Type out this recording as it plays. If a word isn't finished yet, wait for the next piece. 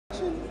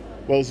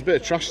Well, there's a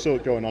bit of trash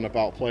talk going on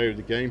about Player of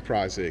the Game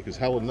prize here because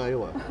Helen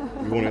Naylor,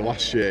 who won it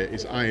last year,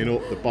 is eyeing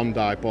up the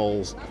Bondi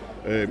Bowls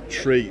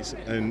treats,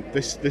 and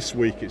this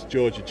week it's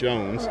Georgia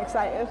Jones. I'm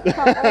excited.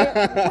 Can't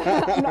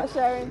wait. I'm not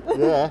sharing.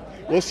 Yeah,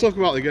 let's talk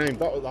about the game.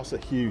 That's a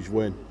huge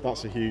win.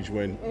 That's a huge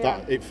win.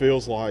 Yeah. It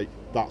feels like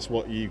that's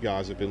what you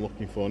guys have been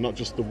looking for, not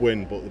just the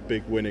win, but the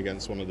big win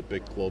against one of the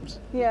big clubs.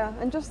 Yeah,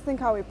 and just think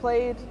how we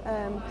played,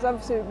 because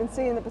obviously we've been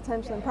seeing the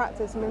potential in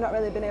practice and we've not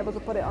really been able to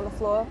put it on the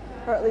floor,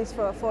 or at least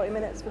for 40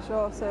 minutes for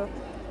sure. So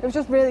it was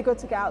just really good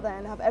to get out there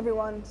and have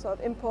everyone sort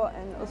of input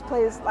and us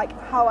players like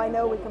how I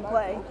know we can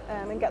play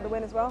and get the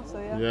win as well. So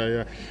yeah.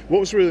 Yeah. What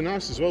was really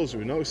nice as well is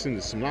we're noticing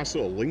there's some nice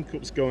little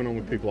link-ups going on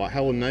with people like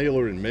Helen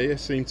Naylor and Mia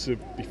seem to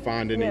be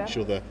finding each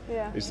other.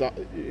 Yeah. Is that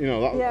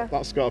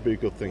that's got to be a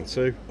good thing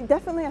too?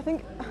 Definitely. I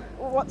think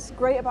what's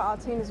great about our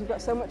team is we've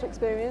got so much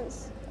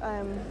experience.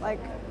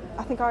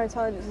 I think our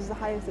intelligence is the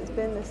highest it's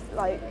been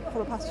for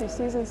the past 2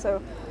 seasons.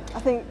 So I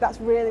think that's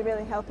really,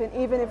 really helping.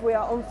 Even if we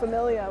are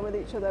unfamiliar with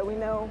each other, we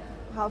know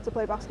how to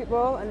play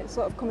basketball, and it's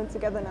sort of coming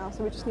together now,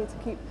 so we just need to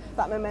keep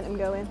that momentum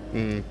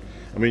going.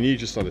 I mean, you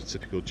just had a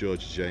typical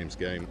Georgia Jones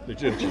game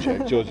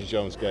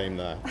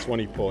there.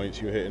 20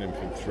 points, you were hitting him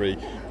from 3,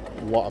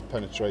 a lot of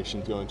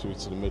penetration going through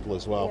to the middle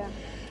as well. Yeah.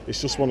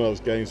 It's just one of those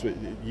games that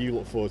you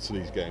look forward to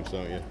these games,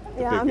 don't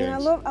you? I mean, I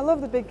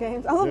love the big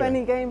games. I love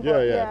any game.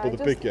 But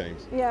the big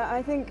games. Yeah,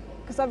 I think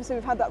because obviously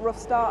we've had that rough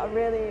start.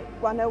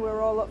 I know we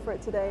were all up for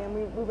it today, and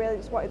we really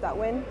just wanted that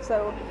win.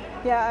 So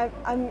yeah,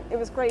 it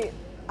was great.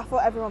 I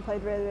thought everyone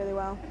played really, really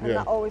well, and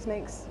that always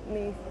makes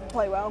me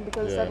play well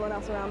because everyone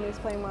else around me is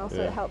playing well,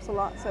 so it helps a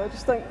lot. So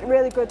just like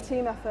really good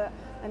team effort,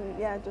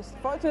 and just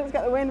fortunate to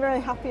get the win. Really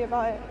happy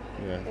about it.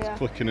 It's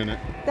clicking in it.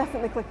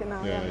 Definitely clicking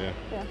now. Yeah.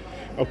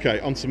 Okay,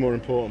 on to more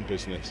important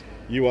business.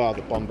 You are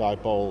the Bondi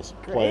Bowls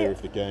player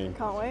of the game.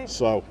 Can't wait.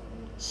 So,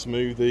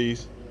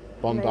 smoothies,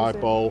 Bondi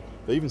Bowl.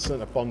 They even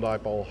sent a Bondi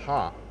Bowl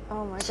hat.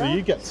 Oh my god. So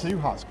you get 2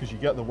 hats because you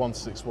get the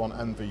 161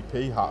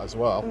 MVP hat as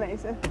well.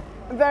 Amazing.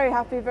 I'm very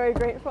happy, very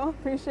grateful.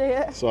 Appreciate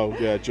it. So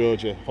yeah,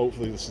 Georgia,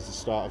 hopefully this is the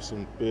start of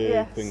some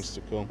big things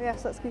to come.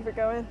 Yes, let's keep it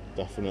going.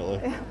 Definitely.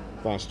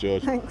 Thanks,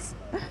 George. Thanks.